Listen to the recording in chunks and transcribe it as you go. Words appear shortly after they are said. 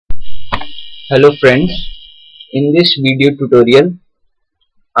Hello friends, in this video tutorial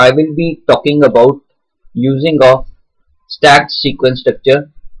I will be talking about using of stacked sequence structure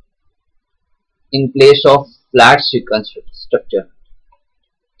in place of flat sequence structure.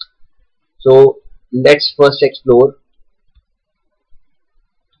 So let's first explore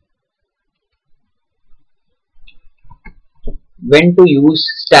when to use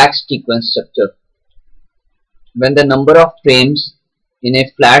stacked sequence structure. When the number of frames in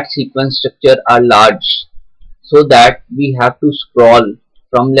a flat sequence structure are large, so that we have to scroll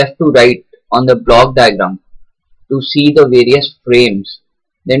from left to right on the block diagram to see the various frames.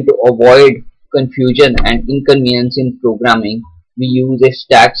 Then to avoid confusion and inconvenience in programming, we use a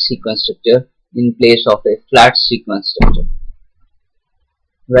stacked sequence structure in place of a flat sequence structure.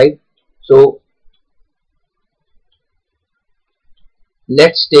 Right? So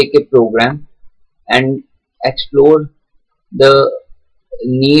let's take a program and explore the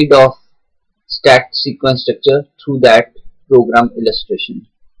need of stacked sequence structure through that program illustration.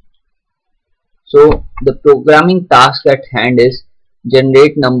 So the programming task at hand is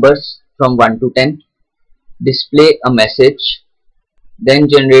generate numbers from 1 to 10, display a message, then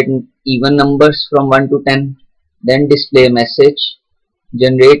generate even numbers from 1 to 10, then display a message,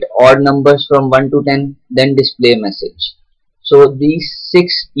 generate odd numbers from 1 to 10, then display a message. So these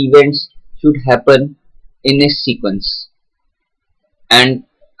 6 events should happen in a sequence, and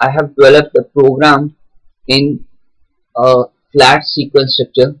I have developed a program in a flat sequence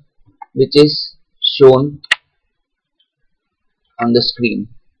structure which is shown on the screen.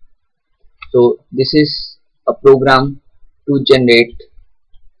 So this is a program to generate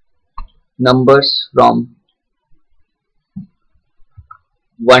numbers from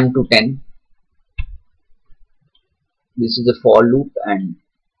 1 to 10. This is a for loop, and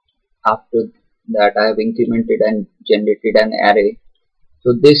after that I have incremented and generated an array.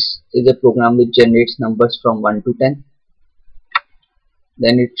 So this is a program which generates numbers from 1 to 10.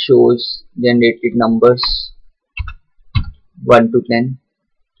 Then it shows generated numbers 1 to 10.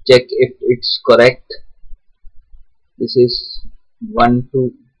 Check if it's correct. This is 1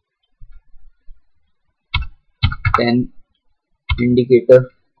 to 10 indicator.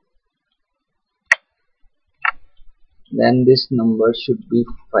 Then this number should be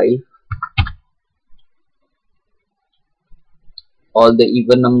 5. All the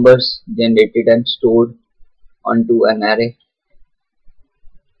even numbers generated and stored onto an array.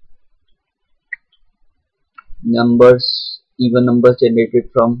 Even numbers generated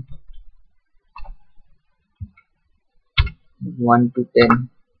from 1 to 10.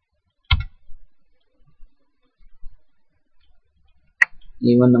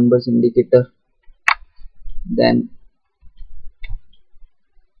 Even numbers indicator. Then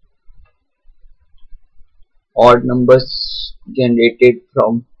odd numbers generated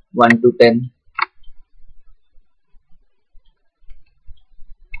from 1 to 10.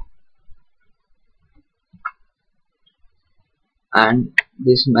 And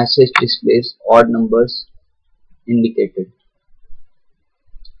this message displays odd numbers indicated.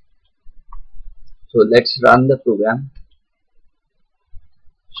 So let's run the program.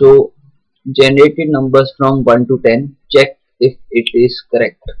 So generated numbers from 1 to 10, check if it is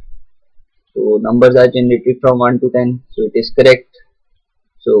correct. So numbers are generated from 1 to 10, so it is correct.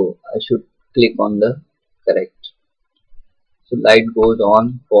 So I should click on the correct. So light goes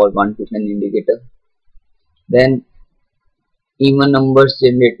on for 1 to 10 indicator. Then even numbers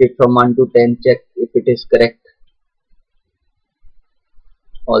generated from 1 to 10, check if it is correct.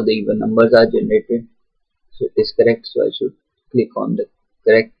 All the even numbers are generated, so it is correct. So I should click on the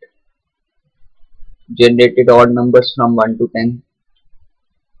correct. Generated odd numbers from 1 to 10.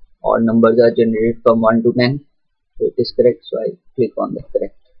 Odd numbers are generated from 1 to 10, so it is correct. So I click on the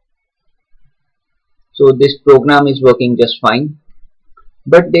correct. So this program is working just fine,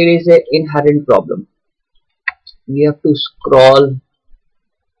 but there is an inherent problem. We have to scroll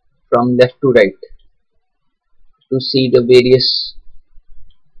from left to right to see the various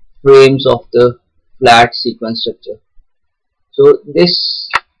frames of the flat sequence structure. So this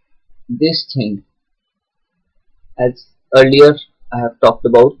thing, as earlier I have talked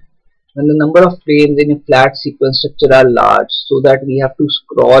about, when the number of frames in a flat sequence structure are large, so that we have to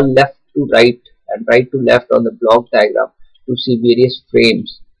scroll left to right and right to left on the block diagram to see various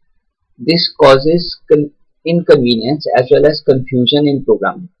frames. This causes inconvenience as well as confusion in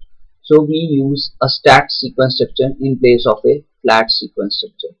programming. So we use a stacked sequence structure in place of a flat sequence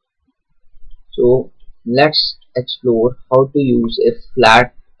structure. So let's explore how to use a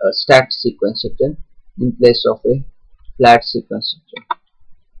stacked sequence structure in place of a flat sequence structure.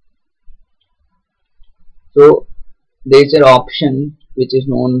 So there is an option which is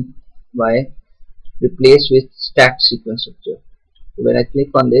known by replaced with stacked sequence structure. So when I click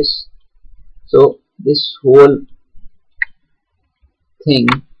on this, so this whole thing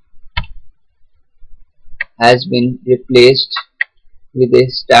has been replaced with a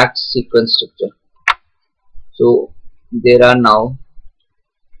stacked sequence structure. So there are now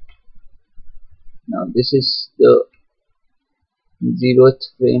this is the 0th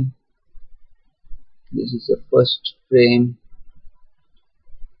frame, this is the first frame,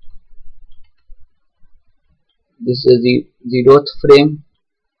 this is the 0th frame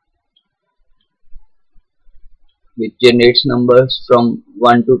which generates numbers from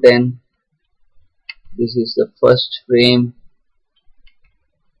 1 to 10. This is the first frame,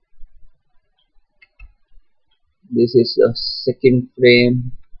 this is the second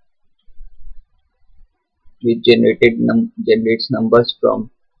frame which generates numbers from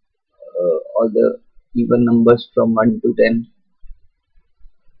all the even numbers from 1 to 10.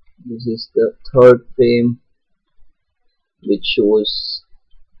 This is the third frame which shows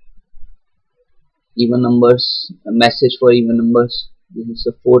even numbers, a message for even numbers. This is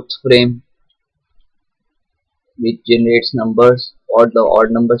the fourth frame which generates numbers or the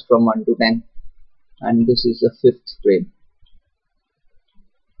odd numbers from 1 to 10, and this is the fifth frame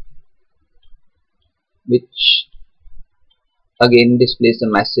which again displays the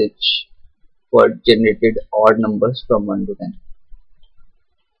message for generated odd numbers from 1 to 10.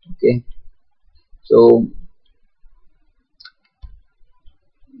 Okay, so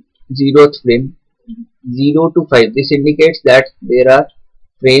 0th frame, 0 to 5, this indicates that there are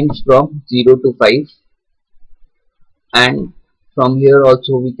frames from 0 to 5, and from here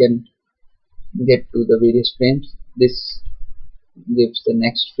also we can get to the various frames. This gives the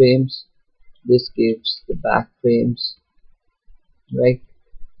next frames, this gives the back frames, right?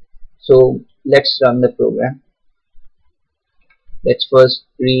 So let's run the program. Let's first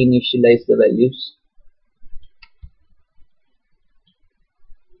reinitialize the values.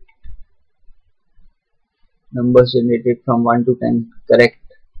 Numbers generated from 1 to 10, correct.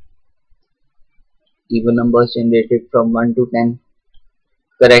 Even numbers generated from 1 to 10,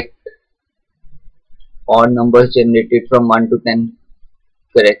 correct. Odd numbers generated from 1 to 10,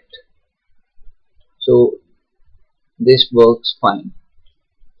 correct. So this works fine.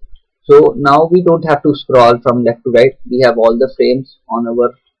 So now we don't have to scroll from left to right. We have all the frames on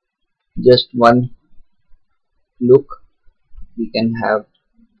our just one look. We can have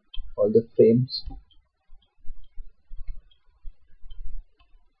all the frames.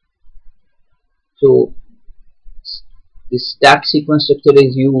 So this stack sequence structure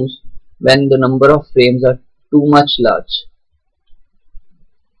is used when the number of frames are too much large.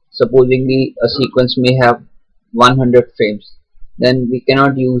 Supposingly a sequence may have 100 frames, then we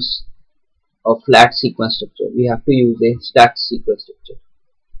cannot use a flat sequence structure. We have to use a stacked sequence structure.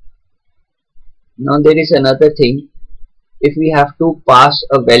 Now there is another thing. If we have to pass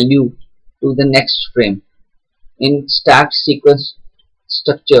a value to the next frame in stacked sequence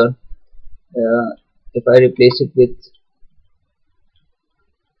structure, if I replace it with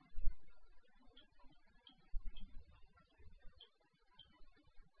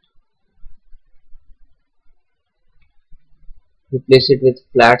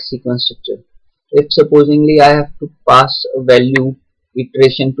flat sequence structure, if supposingly I have to pass a value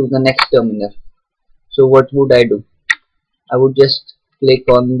iteration to the next terminal, so what would I do? I would just click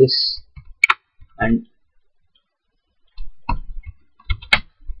on this, and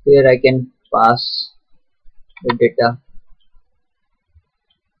here I can pass the data.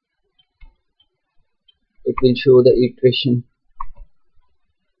 It will show the iteration,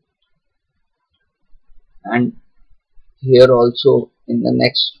 and here also in the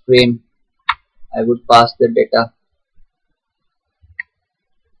next frame I would pass the data.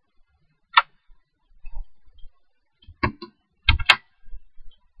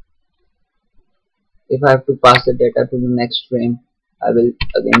 If I have to pass the data to the next frame, I will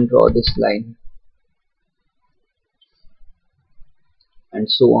again draw this line,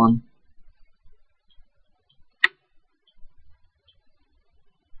 and so on.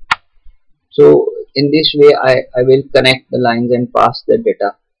 So in this way I will connect the lines and pass the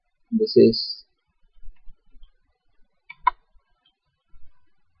data. This is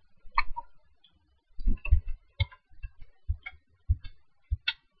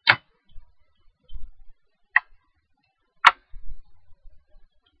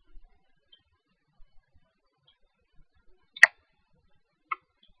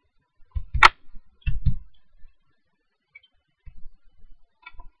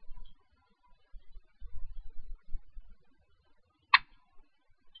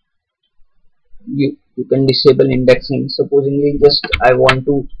you can disable indexing. Supposingly just I want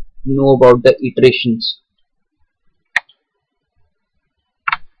to know about the iterations.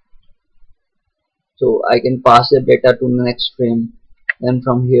 So I can pass the data to the next frame, then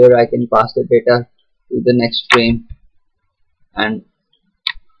from here I can pass the data to the next frame and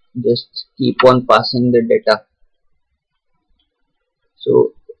just keep on passing the data,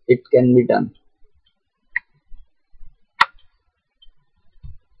 so it can be done.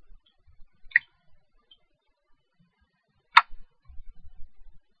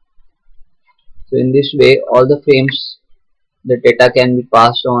 So in this way all the frames, the data can be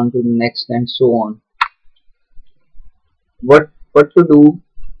passed on to the next and so on. What to do?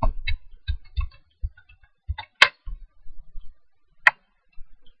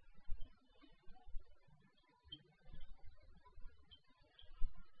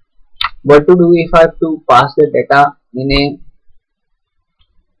 What to do if I have to pass the data in a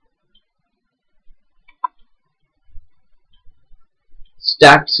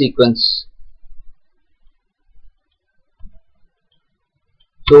stacked sequence?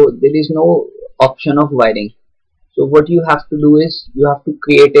 So there is no option of wiring. So what you have to do is you have to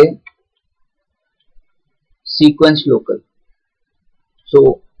create a sequence local.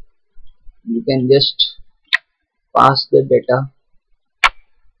 So you can just pass the data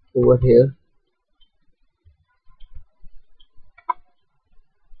over here.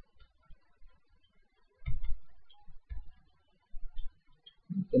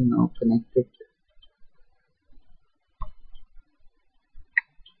 You can now connect it.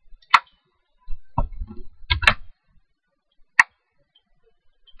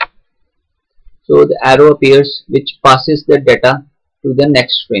 So the arrow appears which passes the data to the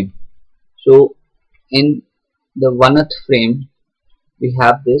next frame. So in the 1th frame we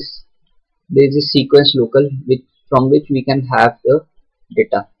have this. There is a sequence local from which we can have the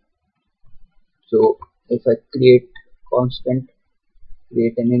data. So if I create constant,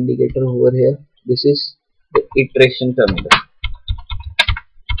 create an indicator over here, this is the iteration terminal.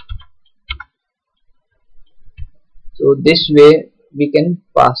 So this way we can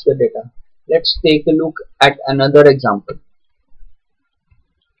pass the data. Let's take a look at another example.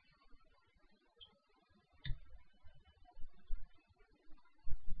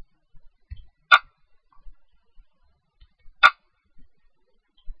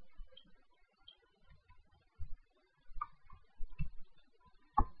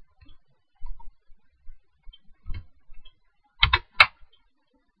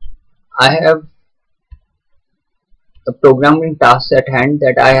 I have a programming task at hand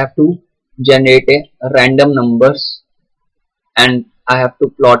that I have to generate a random numbers and I have to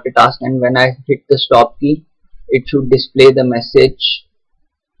plot a task, and when I hit the stop key it should display the message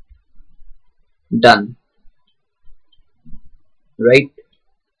done, right?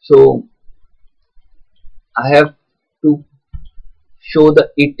 So I have to show the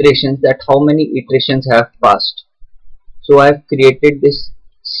iterations, that how many iterations have passed. So I have created this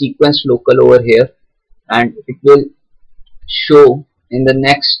sequence local over here and it will show in the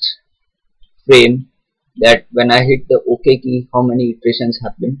next frame that when I hit the OK key how many iterations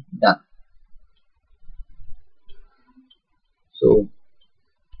have been done. So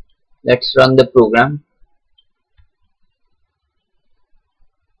let's run the program.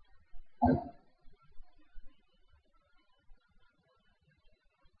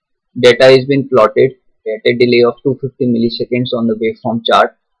 Data is been plotted at a delay of 250 milliseconds on the waveform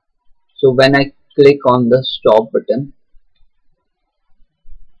chart. So when I click on the stop button,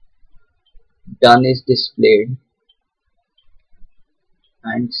 done is displayed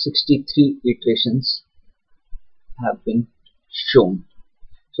and 63 iterations have been shown.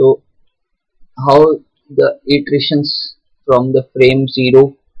 So how the iterations from the frame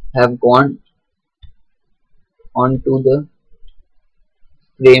 0 have gone on to the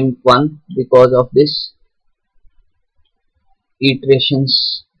frame 1 because of this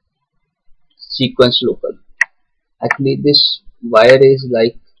iterations sequence local. Actually this wire is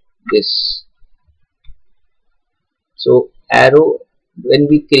like this. So arrow, when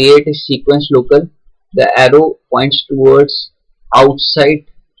we create a sequence local, the arrow points towards outside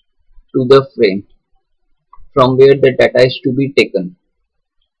to the frame from where the data is to be taken,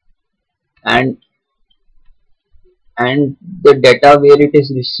 and the data where it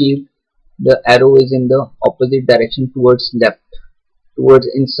is received, the arrow is in the opposite direction towards left, towards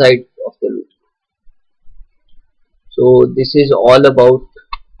inside of the loop. So this is all about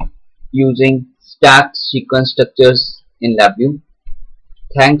using stacked sequence structures in LabVIEW.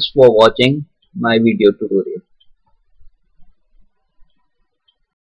 Thanks for watching my video tutorial.